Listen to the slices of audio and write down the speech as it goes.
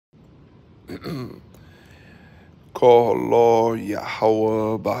Call Allah,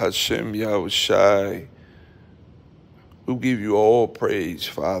 Yahweh, Bahashem, Yahushai. We'll give you all praise,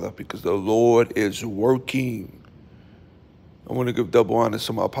 Father, because the Lord is working. I want to give double honor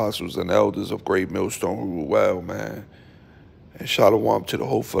to my apostles and elders of Great Millstone who were well, man. And shalom to the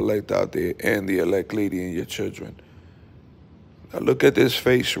hopeful elect out there and the elect lady and your children. Now look at this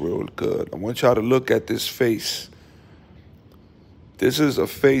face real good. I want y'all to look at this face. This is a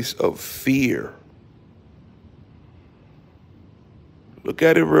face of fear. Look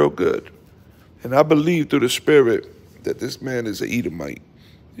at it real good. And I believe through the Spirit that this man is an Edomite,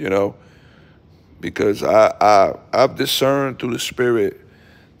 you know, because I've discerned through the Spirit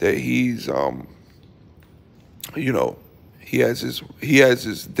that he's, you know, he has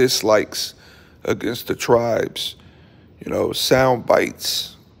his dislikes against the tribes, you know, sound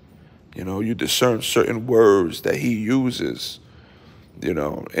bites. You know, you discern certain words that he uses, you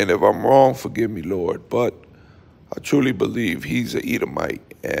know, and if I'm wrong, forgive me, Lord, but I truly believe he's an Edomite,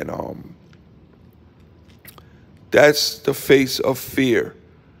 and that's the face of fear,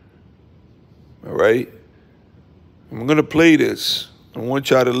 all right? I'm going to play this. I want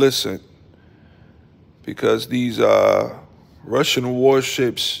y'all to listen because these Russian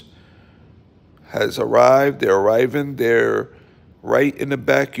warships has arrived. They're arriving. They're right in the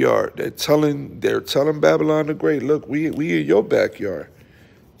backyard. They're telling Babylon the Great, look, we in your backyard,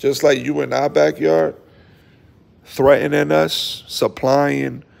 just like you in our backyard, threatening us,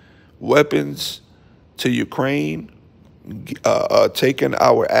 supplying weapons to Ukraine, taking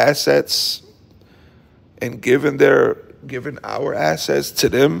our assets and giving our assets to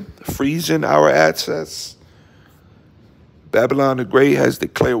them, freezing our assets. Babylon the Great has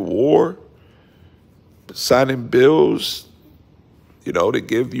declared war, signing bills, you know, to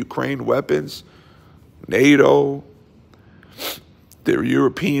give Ukraine weapons. NATO, the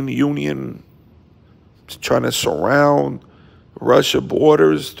European Union, trying to surround Russia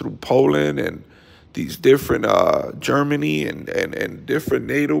borders through Poland and these different Germany and different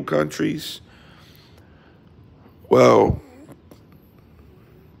NATO countries. Well,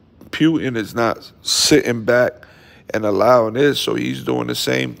 Putin is not sitting back and allowing this, so he's doing the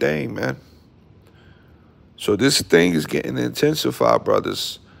same thing, man. So this thing is getting intensified,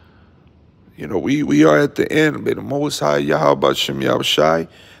 brothers. You know, we are at the end. May the Most High Yahweh Shem Yahushai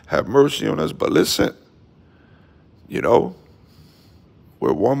have mercy on us. But listen, you know,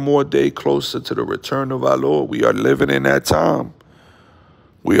 we're one more day closer to the return of our Lord. We are living in that time.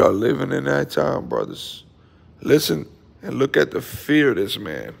 We are living in that time, brothers. Listen and look at the fear of this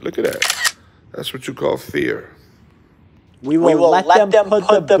man. Look at that. That's what you call fear. We will let them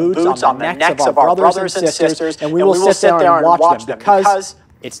put the boots on the necks of our brothers and sisters, and we will sit there and watch them because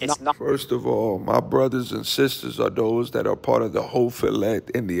it's not. First of all, my brothers and sisters are those that are part of the hopeful elect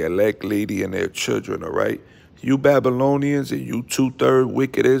and the elect lady and their children, all right? You Babylonians and you 2/3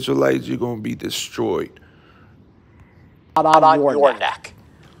 wicked Israelites, you're going to be destroyed. On your neck.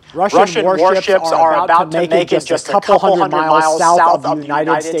 Russian warships are about to make it just a couple hundred miles south of the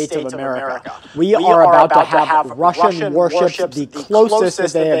United States of America. We are about to have Russian warships the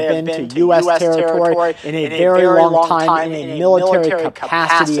closest they have been to U.S. territory in a very long time in a military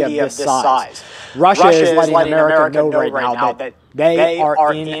capacity of this size. Russia is letting America know right now that they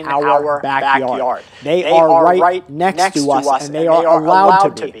are in our backyard. They are right next to us, and they are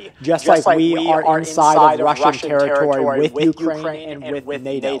allowed to be, just like we are inside of Russian territory with Ukraine and with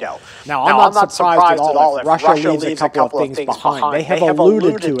NATO. Now, I'm not surprised at all if Russia leaves a couple of things behind. They have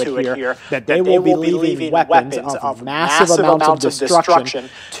alluded to it here that they will be leaving weapons of massive amounts of destruction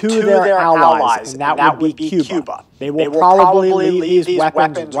to their allies, and that would be Cuba. They will probably leave these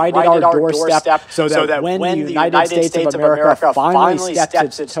weapons right at our doorstep so that when the United States of America finally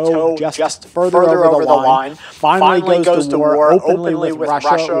steps its toe just further over the line, finally goes to war openly with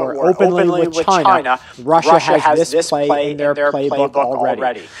Russia or openly with China, Russia has this play in their playbook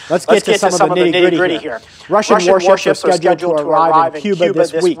already. Let's get to some of the nitty-gritty here. Russian warships are scheduled to arrive in Cuba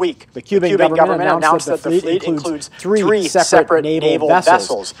this week. The Cuban government announced that the fleet includes 3 separate naval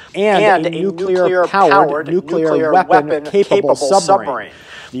vessels and a nuclear-powered, nuclear weapon-capable submarine.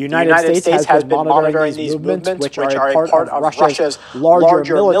 The United States has been monitoring these movements, which are a part of Russia's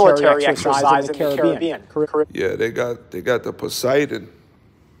larger military exercise in the Caribbean. Yeah, they got the Poseidon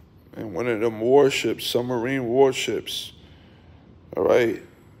and one of them warships, submarine warships. All right,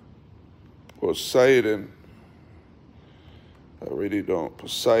 Poseidon. I really don't.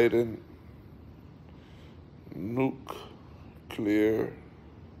 Poseidon, nuclear,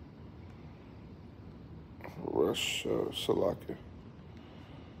 Russia, Salakia.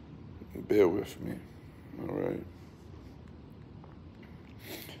 Bear with me, all right?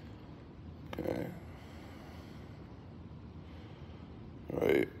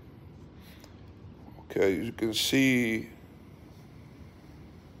 Okay, you can see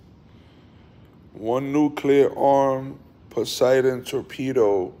one nuclear-armed Poseidon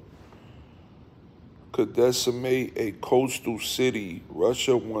torpedo could decimate a coastal city.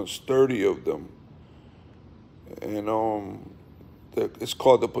 Russia wants 30 of them. And it's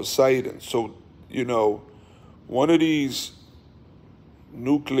called the Poseidon. So, you know, one of these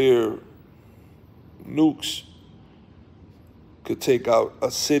nuclear nukes could take out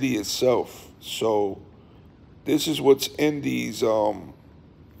a city itself. So this is what's in these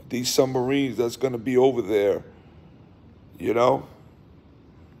submarines that's going to be over there, you know?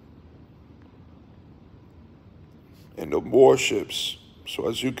 And the warships. So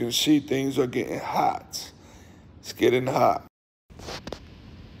as you can see, things are getting hot. It's getting hot.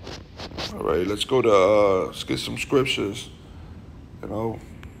 All right, let's go to, let's get some scriptures, you know?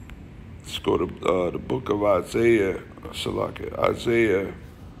 Let's go to the book of Isaiah, Isaiah,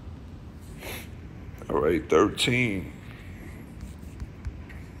 all right, 13.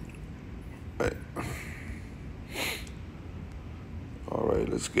 All right,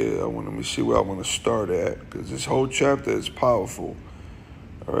 let me see where I want to start at, because this whole chapter is powerful.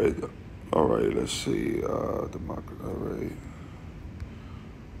 All right, let's see, democracy, all right.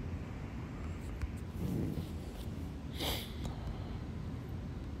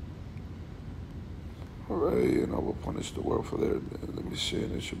 All right, and I will punish the world for their, let me see,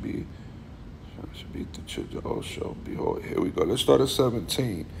 and it should be the children also. Behold, here we go. Let's start at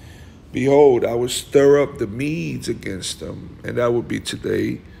 17. Behold, I will stir up the Medes against them, and that would be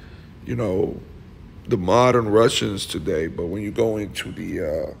today, you know, the modern Russians today. But when you go into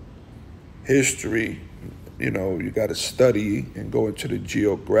the history, you know, you got to study and go into the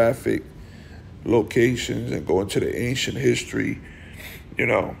geographic locations and go into the ancient history, you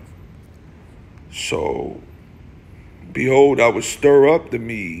know. So, behold, I will stir up the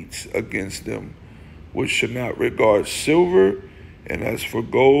Medes against them, which should not regard silver, and as for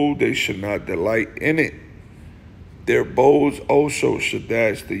gold, they should not delight in it. Their bows also should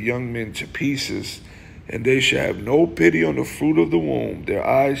dash the young men to pieces, and they shall have no pity on the fruit of the womb. Their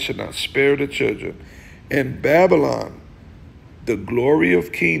eyes shall not spare the children. And Babylon, the glory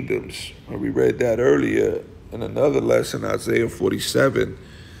of kingdoms, we read that earlier in another lesson, Isaiah 47,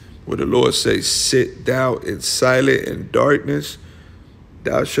 where the Lord says, sit thou in silent and darkness.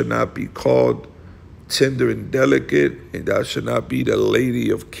 Thou shalt not be called tender and delicate, and thou shalt not be the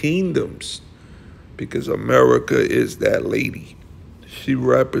lady of kingdoms, because America is that lady. She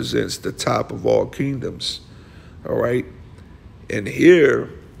represents the top of all kingdoms, all right? And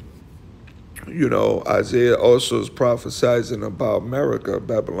here, you know, Isaiah also is prophesizing about America,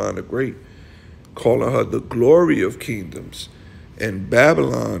 Babylon the Great, calling her the glory of kingdoms. And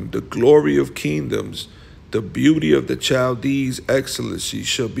Babylon, the glory of kingdoms, the beauty of the Chaldees' excellency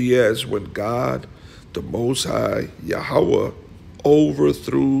shall be as when God, the Most High, Yahweh,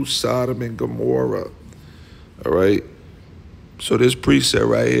 overthrew Sodom and Gomorrah. All right? So this precept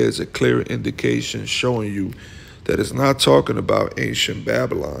right here is a clear indication showing you that it's not talking about ancient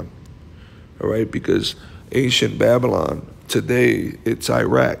Babylon. All right? Because ancient Babylon, today, it's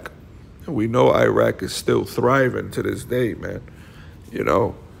Iraq. And we know Iraq is still thriving to this day, man. You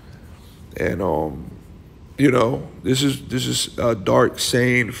know? And, you know, this is a dark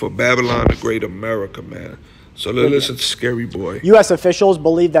saying for Babylon, the great America, man. So let's listen to Scary Boy. U.S. officials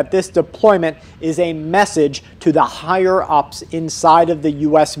believe that this deployment is a message to the higher-ups inside of the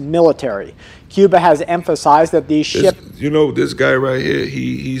U.S. military. Cuba has emphasized that these ships... You know, this guy right here,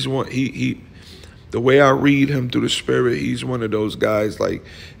 he's one... The way I read him through the spirit, he's one of those guys. Like,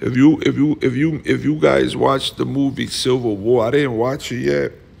 if you guys watched the movie Civil War, I didn't watch it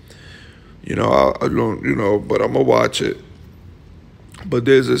yet. You know, I don't, you know, but I'm gonna watch it. But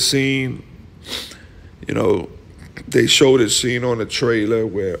there's a scene, you know, they showed a scene on the trailer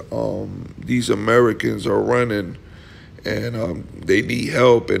where these Americans are running and they need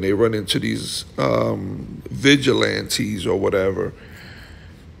help, and they run into these vigilantes or whatever.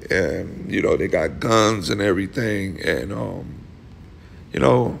 And, you know, they got guns and everything. And, you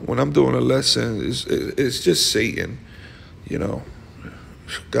know, when I'm doing a lesson, it's just Satan, you know.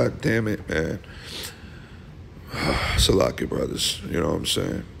 God damn it, man. Salaki brothers, you know what I'm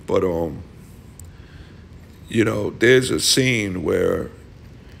saying? But, you know, there's a scene where,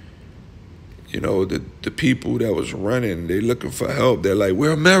 you know, the people that was running, they looking for help. They're like,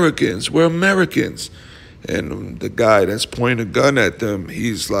 we're Americans, we're Americans. And the guy that's pointing a gun at them,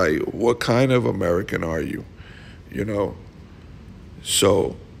 he's like, what kind of American are you? You know?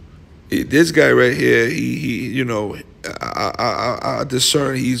 So this guy right here, he you know, I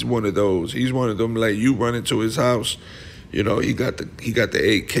discern he's one of those. He's one of them, like, you run into his house, You know, he got the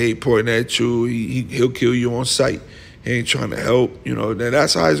AK pointing at you. He'll kill you on sight. He ain't trying to help. You know, then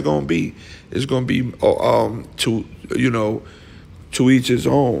that's how it's gonna be. It's gonna be to each his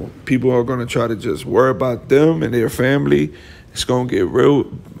own. People are gonna try to just worry about them and their family. It's gonna get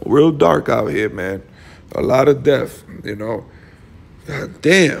real dark out here, man. A lot of death. You know, God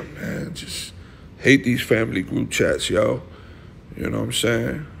damn, man. Just hate these family group chats, yo. You know what I'm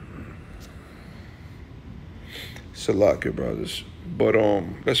saying? Salaka, brothers. But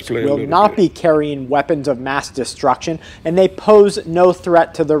let's play a little bit. Will not be carrying weapons of mass destruction, and they pose no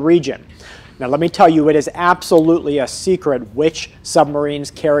threat to the region. Now, let me tell you, it is absolutely a secret which submarines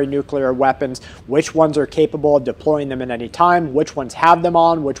carry nuclear weapons, which ones are capable of deploying them at any time, which ones have them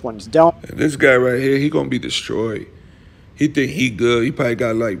on, which ones don't. And this guy right here, he gonna be destroyed. He think he good. He probably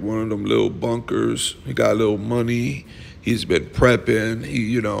got like one of them little bunkers. He got a little money. He's been prepping.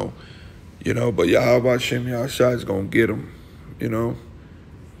 But Yahweh Shem Yahshua is gonna get him. You know.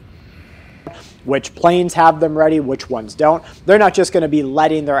 Which planes have them ready, which ones don't. They're not just going to be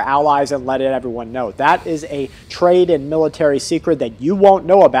letting their allies and letting everyone know. That is a trade and military secret that you won't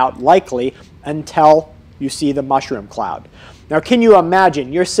know about, likely, until you see the mushroom cloud. Now, can you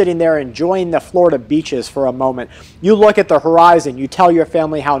imagine? You're sitting there enjoying the Florida beaches for a moment. You look at the horizon. You tell your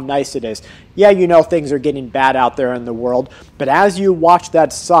family how nice it is. Yeah, you know things are getting bad out there in the world. But as you watch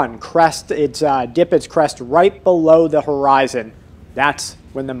that sun dip its crest right below the horizon, that's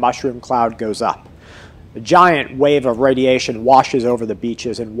when the mushroom cloud goes up. A giant wave of radiation washes over the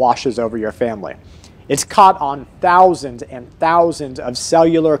beaches and washes over your family. It's caught on thousands and thousands of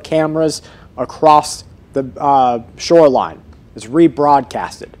cellular cameras across the shoreline. It's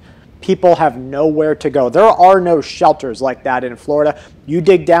rebroadcasted. People have nowhere to go. There are no shelters like that in Florida. You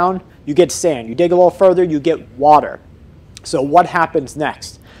dig down, you get sand. You dig a little further, you get water. So what happens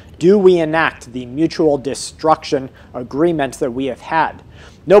next? Do we enact the mutual destruction agreements that we have had?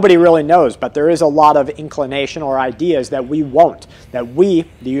 Nobody really knows, but there is a lot of inclination or ideas that we won't, that we,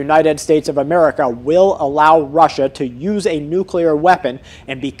 the United States of America, will allow Russia to use a nuclear weapon,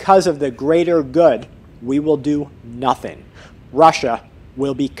 and because of the greater good, we will do nothing. Russia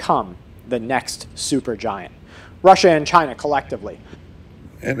will become the next supergiant. Russia and China collectively.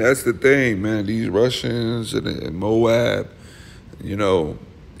 And that's the thing, man. These Russians and Moab, you know,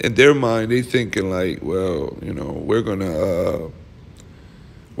 in their mind, they thinking like, well, you know, we're gonna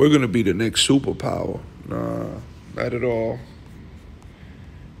be the next superpower. Nah, not at all.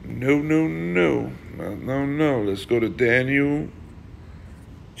 No. Let's go to Daniel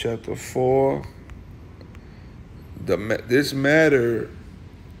chapter 4. This matter.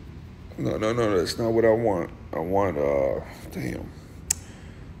 No. That's not what I want. I want Daniel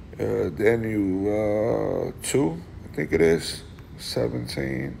 2. I think it is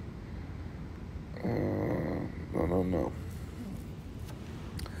 17. No.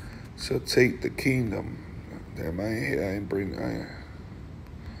 So take the kingdom. Damn, I ain't here. I ain't bring.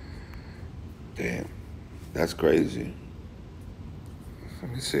 Damn, that's crazy.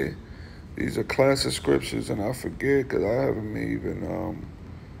 Let me see. These are classic scriptures, and I forget because I haven't even,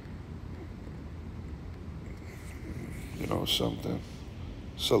 something.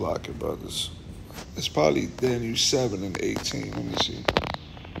 Salaki, brothers. It's probably Daniel 7 and 18. Let me see.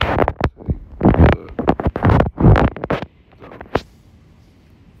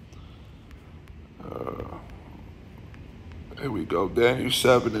 Here we go. Daniel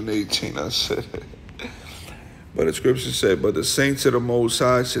 7 and 18. I said it. But the scripture said, but the saints of the Most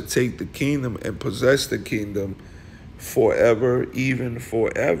High should take the kingdom and possess the kingdom forever, even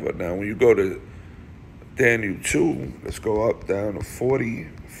forever. Now, when you go to Daniel 2, let's go up down to 40.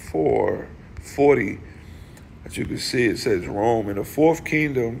 As you can see, it says, Rome, and the fourth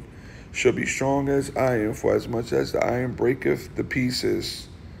kingdom shall be strong as iron, for as much as the iron breaketh the pieces,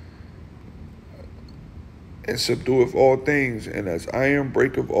 and subdueth all things, and as iron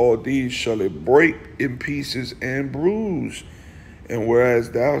breaketh all these, shall it break in pieces and bruise. And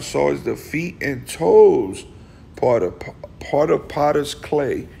whereas thou sawest the feet and toes, part of potter's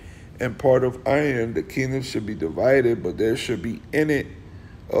clay and part of iron, the kingdom should be divided, but there should be in it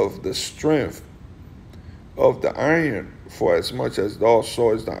of the strength of the iron. For as much as thou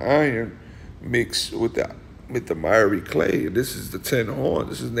sawest the iron mixed with the miry clay. This is the 10 horns.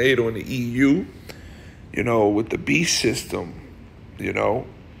 This is NATO and the EU. With the beast system,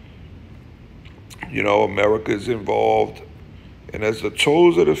 America is involved. And as the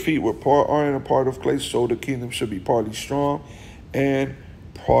toes of the feet were part iron and part of clay, so the kingdom should be partly strong and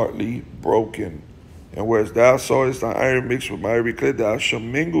partly broken. And whereas thou sawest the iron mixed with miry clay, thou shalt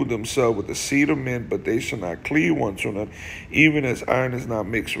mingle themselves with the seed of men, but they shall not cleave one to another, even as iron is not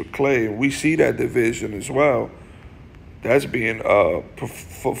mixed with clay. And we see that division as well. That's being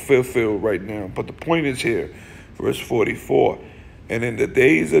fulfilled right now. But the point is here, verse 44. And in the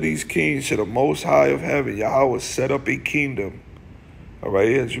days of these kings shall the Most High of heaven, Yahweh, set up a kingdom. All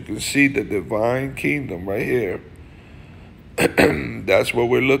right, as you can see, the divine kingdom right here. That's what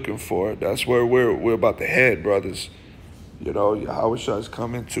we're looking for. That's where we're about to head, brothers. You know, Yahweh is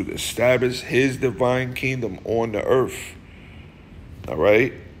coming to establish his divine kingdom on the earth. All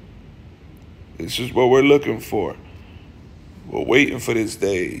right? This is what we're looking for. We're waiting for this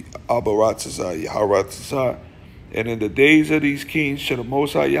day. Abaratazah, Yahweh. And in the days of these kings shall the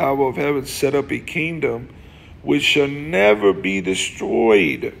Most High Yahweh of heaven set up a kingdom which shall never be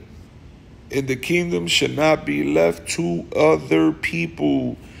destroyed. And the kingdom shall not be left to other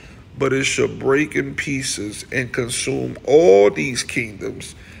people, but it shall break in pieces and consume all these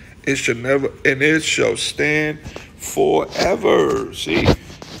kingdoms. It shall never, and it shall stand forever. See?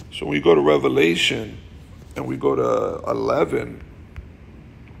 So when we go to Revelation and we go to 11,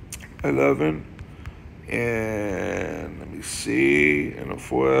 and let me see, and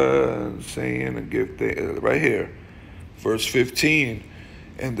the saying and give right here, verse 15.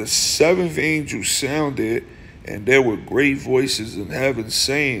 And the seventh angel sounded, and there were great voices in heaven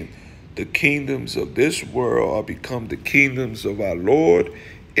saying, the kingdoms of this world are become the kingdoms of our Lord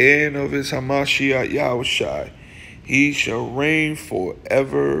and of his Hamashiach Yahushai. He shall reign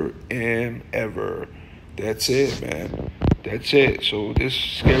forever and ever. That's it, man. That's it. So this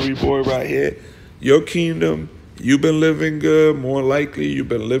scary boy right here, your kingdom, you've been living good. More likely, you've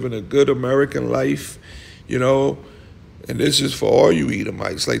been living a good American life, you know. And this is for all you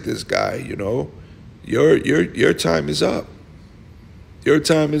Edomites like this guy, you know. Your time is up. Your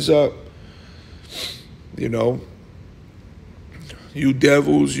time is up. You know. You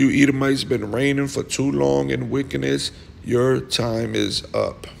devils, you Edomites been reigning for too long in wickedness. Your time is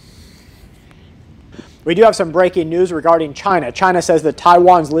up. We do have some breaking news regarding China. China says that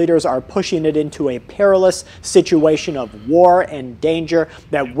Taiwan's leaders are pushing it into a perilous situation of war and danger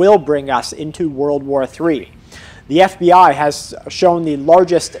that will bring us into World War III. The FBI has shown the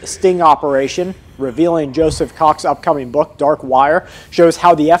largest sting operation, revealing Joseph Cox's upcoming book, Dark Wire, shows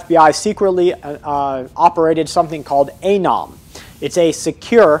how the FBI secretly operated something called ANOM. It's a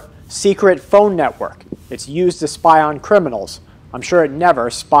secure, secret phone network. It's used to spy on criminals. I'm sure it never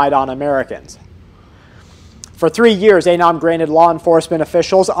spied on Americans. For 3 years, ANOM granted law enforcement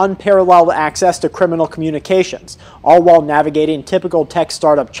officials unparalleled access to criminal communications, all while navigating typical tech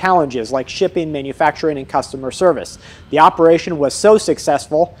startup challenges like shipping, manufacturing, and customer service. The operation was so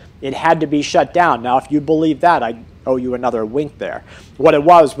successful, it had to be shut down. Now, if you believe that, I owe you another wink there. What it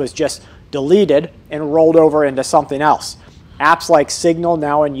was just deleted and rolled over into something else. Apps like Signal,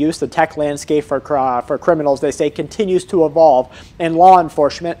 now in use. The tech landscape for criminals, they say, continues to evolve, and law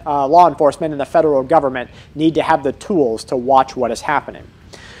enforcement and the federal government need to have the tools to watch what is happening.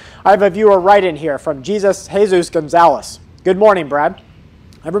 I have a viewer right in here from Jesus Gonzalez. Good morning, Brad.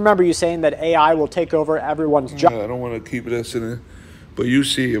 I remember you saying that AI will take over everyone's job. I don't want to keep it listening, but you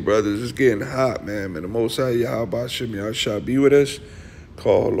see it, brothers. It's getting hot, man. And the Most High Yahweh Shem Yahushai be with us.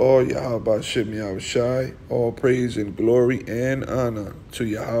 Call Lord Yahweh Shem Yahushai. All praise and glory and honor to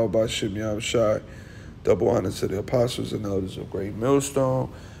Yahweh Shem Yahushai. Double honor to the apostles and elders of Great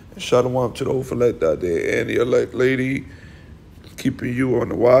Millstone. And shalom to the Ophelet out there and the elect lady, keeping you on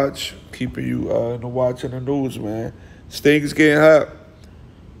the watch, keeping you in the watch and the news, man. Things getting hot.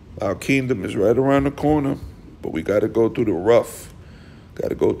 Our kingdom is right around the corner, but we got to go through the rough. Got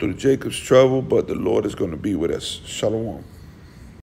to go through the Jacob's trouble, but the Lord is going to be with us. Shalom.